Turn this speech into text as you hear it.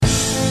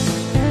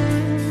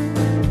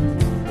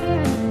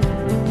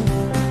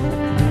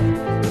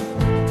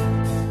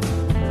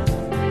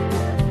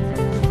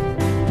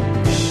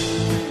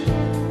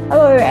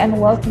and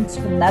welcome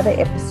to another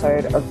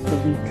episode of the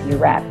Weekly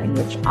Wrap, in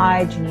which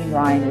I, Janine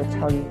Ryan, will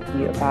tell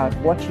you about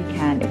what you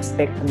can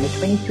expect from the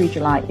 23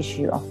 July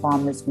issue of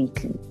Farmers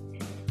Weekly.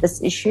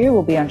 This issue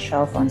will be on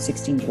shelf on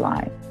 16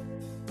 July.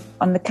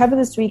 On the cover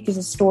this week is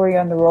a story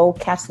on the role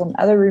cattle and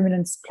other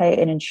ruminants play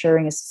in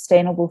ensuring a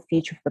sustainable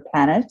future for the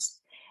planet,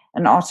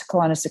 an article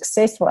on a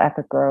successful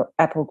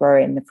apple grower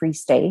in the Free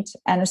State,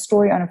 and a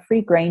story on a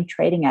free grain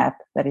trading app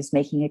that is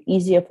making it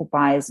easier for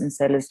buyers and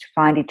sellers to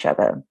find each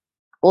other.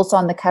 Also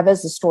on the cover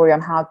is a story on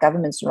how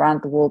governments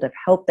around the world have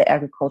helped the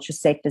agriculture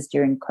sectors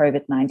during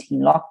COVID-19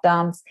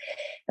 lockdowns,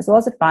 as well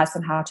as advice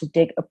on how to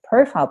dig a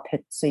profile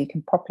pit so you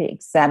can properly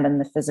examine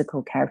the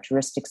physical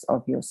characteristics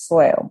of your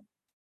soil.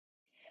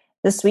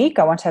 This week,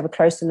 I want to have a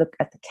closer look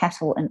at the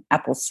cattle and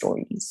apple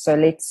stories. So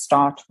let's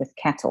start with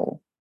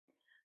cattle.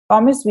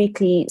 Farmers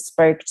Weekly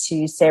spoke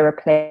to Sara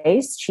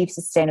Place, Chief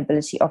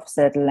Sustainability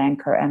Officer at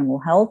Elanco Animal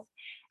Health,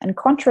 and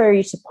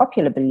contrary to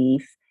popular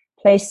belief,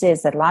 Place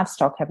says that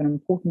livestock have an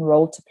important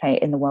role to play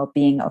in the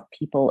well-being of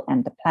people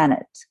and the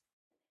planet.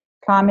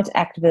 Climate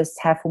activists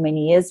have for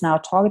many years now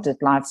targeted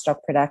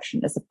livestock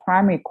production as the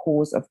primary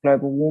cause of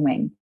global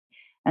warming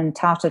and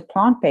touted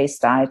plant-based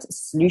diet as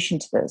a solution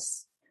to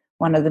this.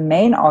 One of the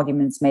main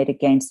arguments made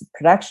against the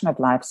production of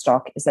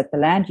livestock is that the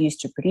land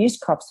used to produce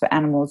crops for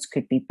animals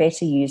could be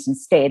better used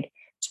instead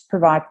to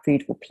provide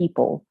food for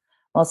people,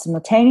 while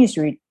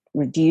simultaneously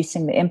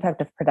reducing the impact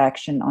of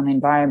production on the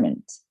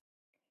environment.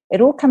 It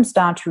all comes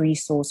down to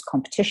resource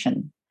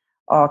competition.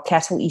 Are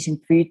cattle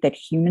eating food that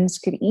humans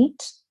could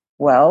eat?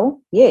 Well,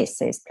 yes,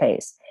 says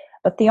Place.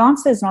 But the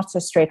answer is not so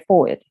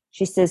straightforward.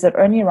 She says that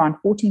only around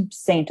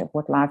 14% of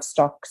what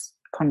livestock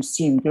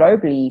consume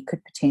globally could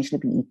potentially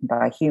be eaten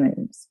by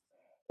humans.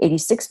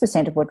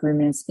 86% of what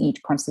ruminants eat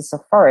consists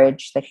of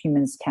forage that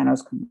humans cannot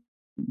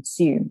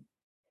consume.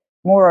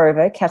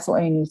 Moreover, cattle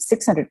only need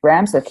 600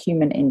 grams of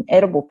human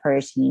inedible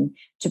protein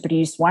to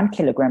produce 1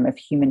 kilogram of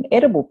human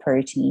edible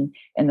protein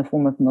in the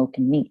form of milk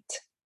and meat.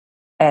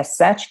 As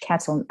such,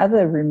 cattle and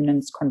other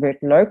ruminants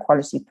convert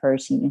low-quality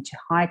protein into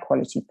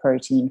high-quality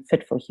protein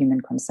fit for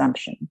human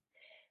consumption.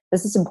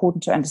 This is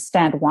important to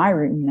understand why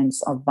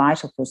ruminants are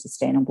vital for a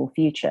sustainable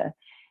future.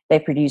 They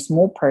produce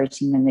more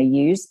protein than they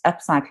use,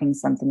 upcycling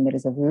something that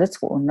is of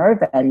little or no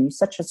value,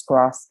 such as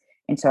grass,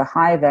 into a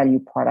high-value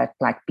product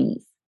like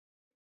beef.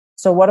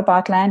 So what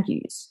about land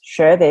use?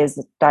 Sure, there's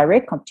a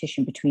direct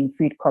competition between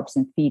food crops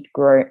and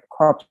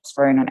crops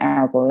grown on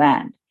arable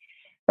land.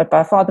 But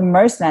by far the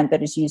most land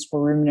that is used for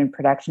ruminant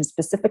production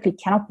specifically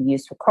cannot be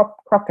used for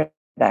crop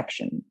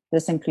production.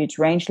 This includes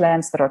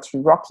rangelands that are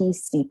too rocky,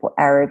 steep, or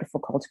arid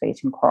for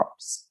cultivating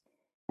crops.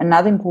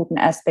 Another important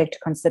aspect to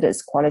consider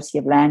is quality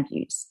of land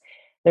use.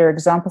 There are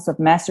examples of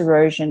mass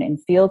erosion in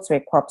fields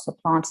where crops are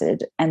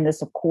planted, and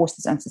this, of course,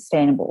 is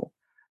unsustainable.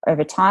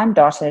 Over time,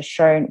 data has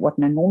shown what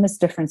an enormous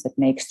difference it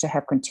makes to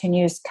have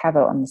continuous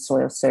cover on the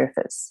soil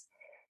surface.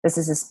 This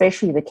is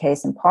especially the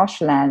case in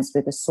pasture lands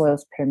where the soil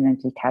is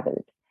permanently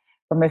covered.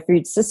 From a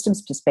food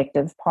systems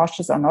perspective,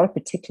 pastures are not a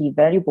particularly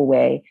valuable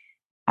way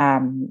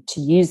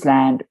to use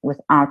land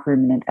without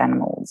ruminant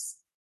animals.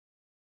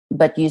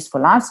 But used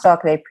for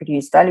livestock, they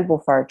produce valuable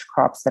forage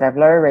crops that have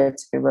lower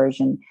rates of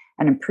erosion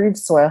and improve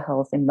soil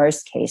health in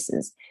most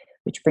cases,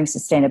 which brings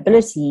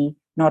sustainability,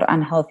 not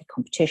unhealthy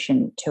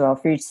competition, to our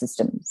food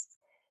systems.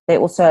 They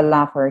also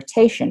allow for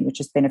rotation, which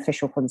is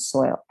beneficial for the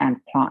soil and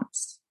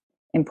plants.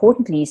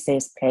 Importantly,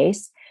 says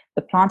Place,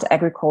 the plant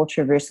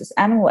agriculture versus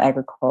animal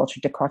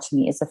agriculture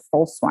dichotomy is a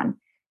false one.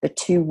 The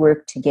two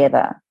work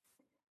together.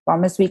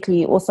 Farmers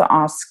Weekly also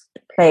asked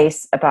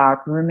Place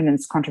about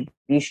ruminants'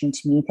 contribution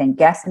to methane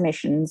gas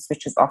emissions,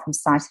 which is often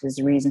cited as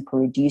a reason for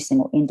reducing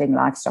or ending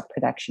livestock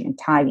production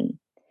entirely.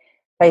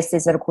 Place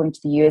says that according to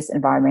the U.S.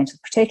 Environmental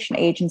Protection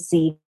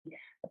Agency,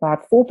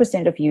 about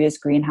 4% of U.S.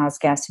 greenhouse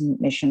gas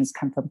emissions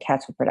come from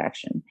cattle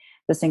production.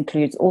 This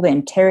includes all the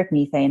enteric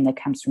methane that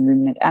comes from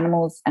ruminant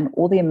animals and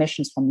all the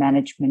emissions from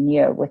managed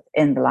manure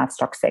within the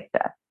livestock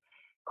sector.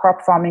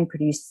 Crop farming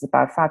produces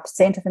about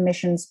 5% of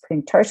emissions,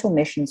 putting total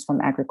emissions from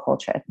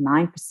agriculture at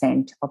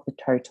 9% of the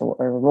total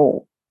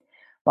overall.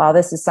 While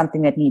this is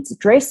something that needs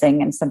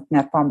addressing and something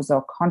that farmers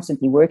are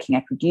constantly working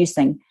at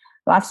reducing,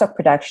 livestock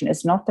production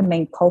is not the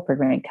main culprit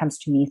when it comes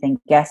to methane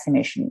gas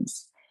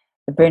emissions.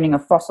 The burning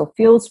of fossil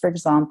fuels, for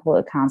example,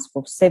 accounts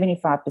for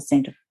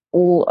 75% of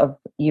all of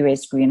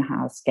US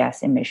greenhouse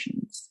gas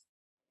emissions.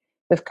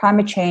 With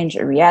climate change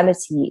a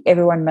reality,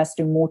 everyone must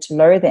do more to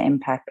lower the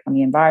impact on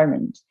the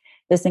environment.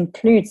 This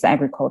includes the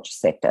agriculture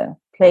sector.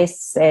 Place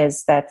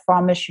says that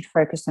farmers should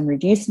focus on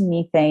reducing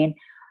methane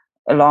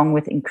along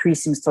with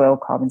increasing soil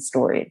carbon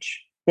storage.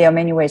 There are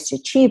many ways to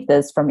achieve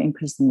this, from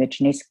increasing the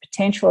genetic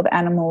potential of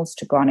animals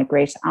to garner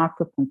greater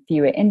output from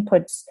fewer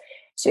inputs,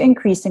 to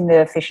increasing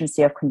the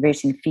efficiency of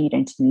converting feed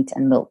into meat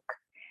and milk.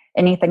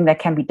 Anything that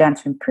can be done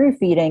to improve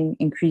feeding,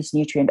 increase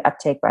nutrient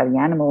uptake by the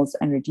animals,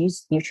 and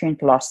reduce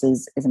nutrient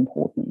losses is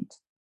important.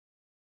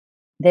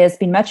 There's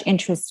been much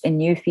interest in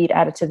new feed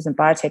additives and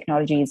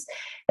biotechnologies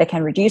that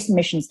can reduce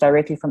emissions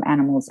directly from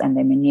animals and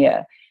their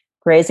manure.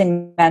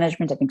 Grazing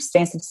management and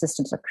extensive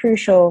systems are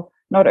crucial.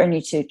 not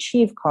only to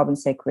achieve carbon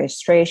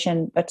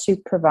sequestration, but to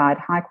provide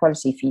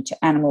high-quality feed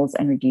to animals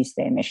and reduce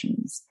their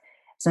emissions.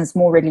 Since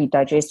more readily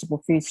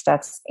digestible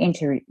foodstuffs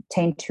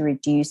tend to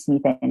reduce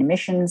methane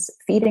emissions,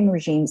 feeding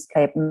regimes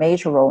play a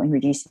major role in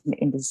reducing the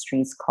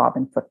industry's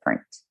carbon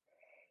footprint.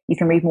 You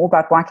can read more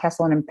about White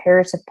Castle, an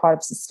imperative part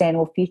of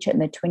sustainable future, in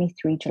the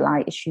 23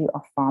 July issue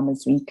of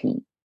Farmers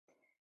Weekly.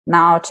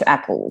 Now to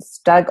apples.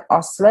 Doug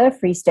Osler,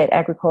 Free State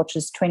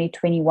Agriculture's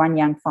 2021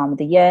 Young Farm of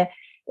the Year,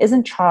 is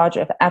in charge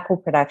of apple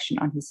production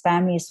on his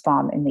family's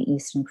farm in the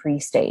Eastern Free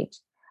State.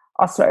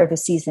 Osler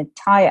oversees the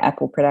entire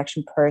apple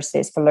production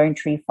process for Lone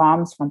Tree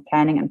Farms, from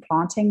planning and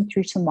planting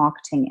through to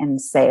marketing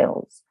and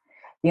sales.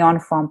 The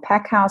on-farm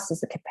pack house has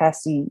the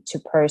capacity to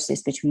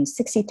process between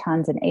 60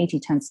 tons and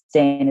 80 tons a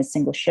day in a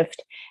single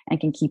shift, and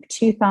can keep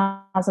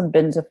 2,000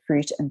 bins of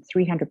fruit and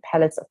 300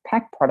 pallets of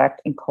packed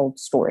product in cold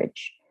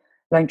storage.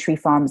 Lone Tree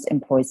Farms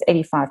employs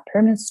 85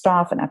 permanent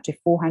staff and up to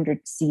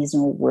 400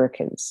 seasonal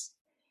workers.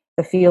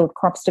 The field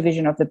crops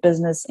division of the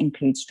business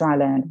includes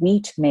dryland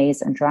wheat,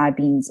 maize, and dry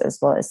beans, as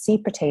well as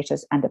seed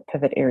potatoes under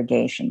pivot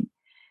irrigation.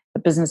 The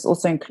business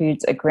also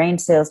includes a grain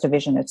sales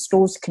division that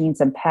stores,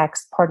 cleans, and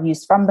packs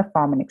produce from the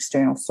farm and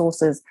external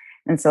sources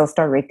and sells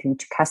directly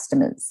to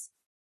customers.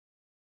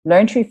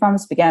 Lone Tree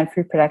Farms began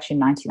fruit production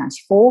in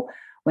 1994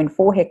 when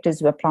 4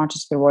 hectares were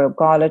planted to the Royal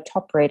Gala,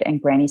 Top Red,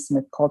 and Granny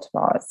Smith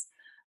cultivars.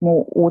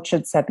 More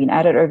orchards have been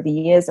added over the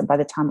years, and by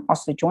the time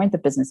Osler joined the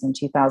business in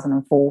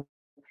 2004,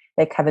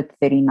 they covered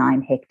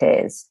 39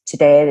 hectares.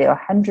 Today, there are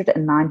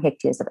 109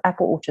 hectares of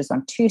apple orchards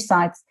on 2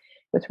 sites,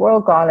 with Royal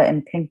Gala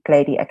and Pink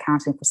Lady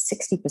accounting for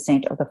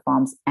 60% of the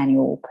farm's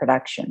annual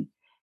production.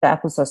 The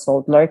apples are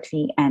sold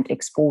locally and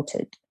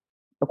exported.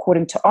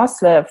 According to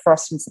Osler,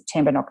 frost in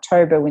September and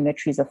October, when the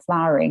trees are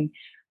flowering,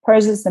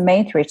 poses the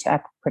main threat to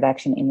apple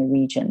production in the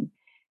region.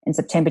 In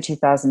September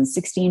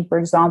 2016, for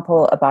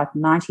example, about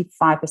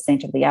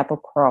 95% of the apple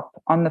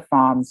crop on the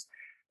farms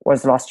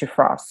was lost to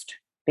frost.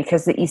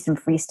 Because the Eastern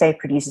Free State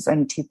produces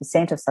only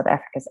 2% of South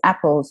Africa's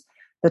apples,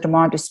 the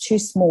demand is too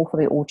small for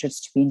the orchards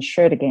to be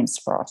insured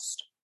against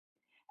frost.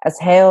 As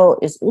hail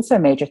is also a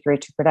major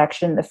threat to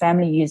production, the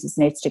family uses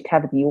nets to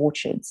cover the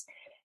orchards.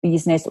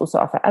 These nets also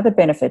offer other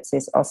benefits,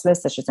 says Osler,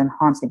 such as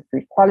enhancing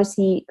fruit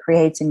quality,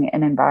 creating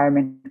an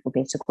environment for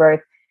better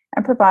growth,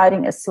 and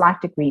providing a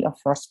slight degree of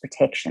frost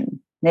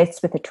protection.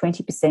 Nets with a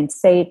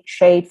 20%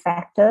 shade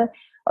factor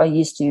are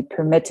used to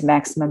permit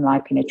maximum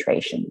light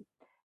penetration.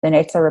 The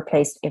nets are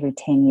replaced every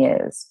 10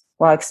 years.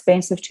 While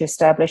expensive to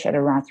establish at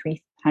around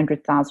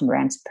 300,000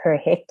 rands per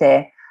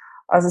hectare,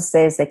 Osler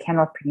says they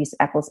cannot produce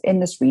apples in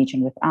this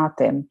region without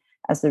them,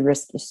 as the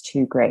risk is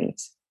too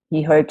great.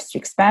 He hopes to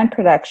expand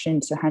production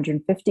to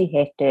 150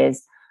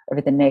 hectares over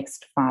the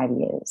next 5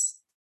 years.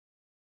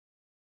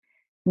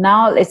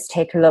 Now let's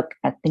take a look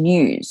at the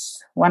news.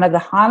 One of the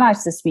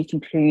highlights this week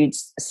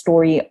includes a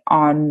story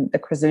on the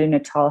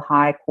KwaZulu-Natal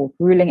High Court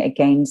ruling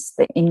against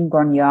the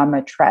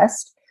Ingonyama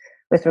Trust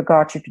with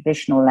regard to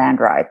traditional land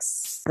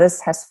rights.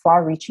 This has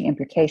far-reaching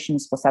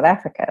implications for South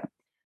Africa.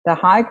 The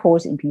High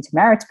Court in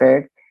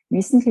Pietermaritzburg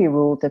recently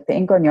ruled that the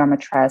Ingonyama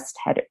Trust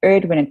had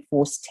erred when it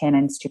forced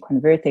tenants to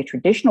convert their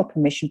traditional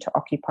permission to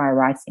occupy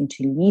rights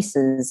into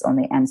leases on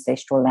their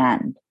ancestral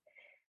land.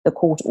 The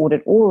court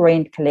ordered all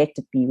rent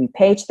collected be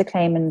repaid to the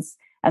claimants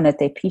and that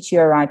their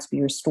PTO rights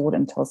be restored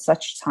until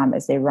such time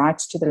as their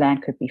rights to the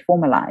land could be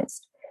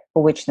formalized,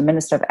 for which the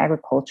Minister of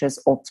Agriculture is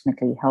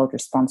ultimately held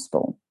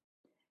responsible.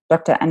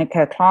 Dr.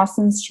 Annika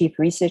Claessens, chief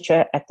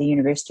researcher at the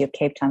University of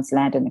Cape Town's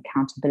Land and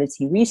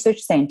Accountability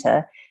Research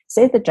Centre,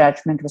 said the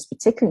judgment was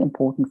particularly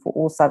important for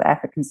all South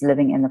Africans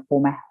living in the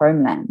former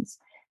homelands,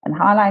 and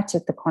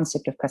highlighted the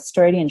concept of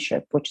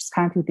custodianship, which is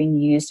currently being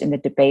used in the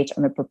debate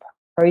on the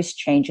proposed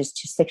changes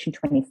to Section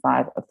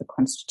 25 of the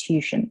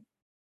Constitution.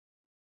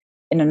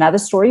 In another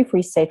story,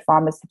 Free State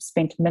farmers have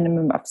spent a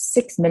minimum of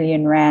 6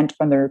 million rand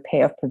on the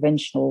repair of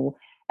provincial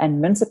and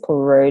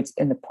municipal roads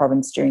in the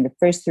province during the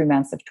first 3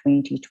 months of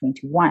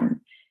 2021,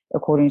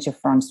 according to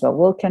Francois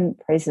Wilkin,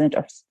 president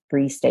of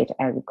Free State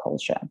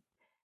Agriculture.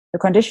 The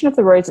condition of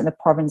the roads in the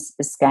province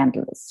is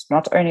scandalous.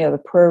 Not only are the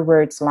poor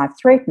roads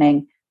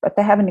life-threatening, but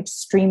they have an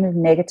extremely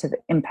negative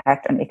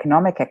impact on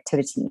economic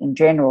activity in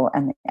general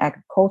and the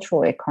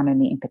agricultural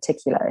economy in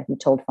particular, he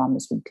told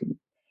Farmers Weekly.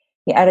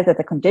 He added that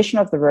the condition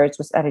of the roads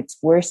was at its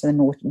worst in the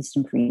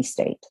northeastern Free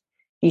State.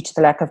 Due to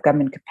the lack of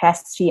government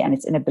capacity and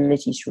its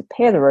inability to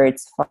repair the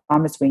roads,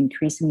 farmers were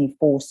increasingly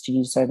forced to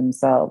do so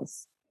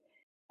themselves.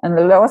 And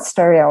the last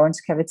story I want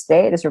to cover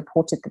today, it is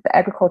reported that the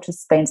agriculture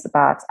spends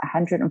about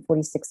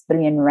 146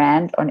 billion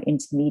rand on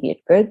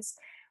intermediate goods,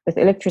 with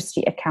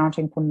electricity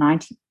accounting for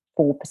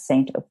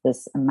 94% of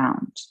this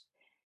amount.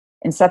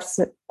 In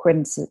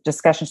subsequent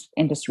discussions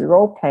with industry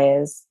role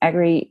players,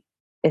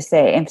 Agri-SA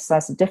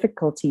emphasized the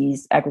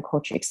difficulties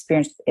agriculture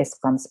experienced with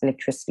Eskom's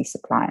electricity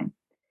supply.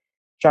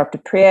 Jacques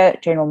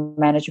Dupré, General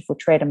Manager for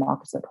Trade and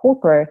Markets at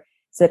Hawkro,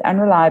 said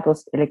unreliable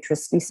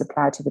electricity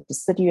supply to the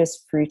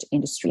deciduous fruit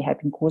industry had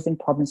been causing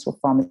problems for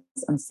farmers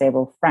on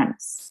several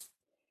fronts.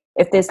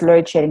 If there's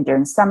load shedding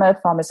during summer,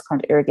 farmers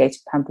can't irrigate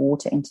or pump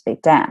water into their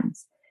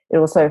dams. It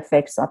also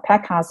affects our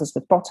pack houses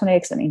with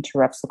bottlenecks and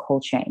interrupts the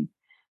cold chain.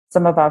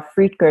 Some of our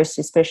fruit goes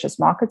to specialist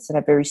markets that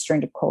have very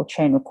stringent cold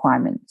chain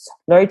requirements.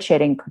 Load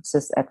shedding puts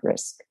us at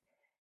risk.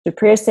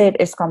 Dupree said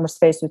Eskom was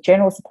faced with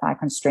general supply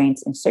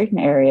constraints in certain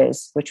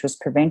areas, which was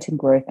preventing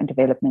growth and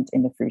development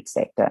in the fruit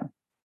sector.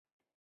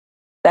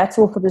 That's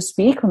all for this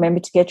week. Remember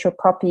to get your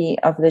copy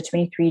of the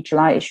 23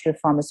 July issue of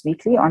Farmers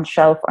Weekly on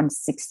shelf on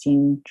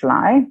 16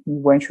 July. You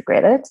won't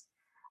regret it.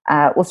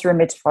 Also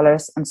remember to follow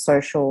us on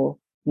social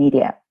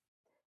media.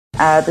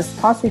 This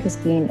past week has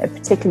been a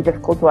particularly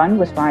difficult one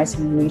with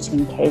rising looting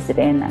in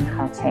KZN and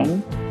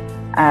Gauteng.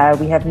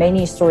 We have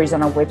many stories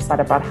on our website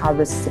about how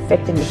this is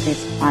affecting the food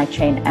supply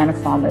chain and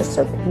farmers,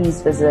 so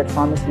please visit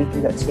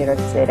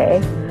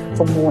farmersweekly.co.za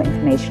for more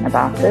information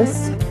about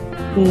this.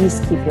 Please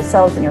keep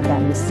yourselves and your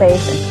family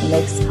safe. Until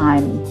next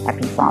time,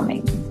 happy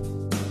farming.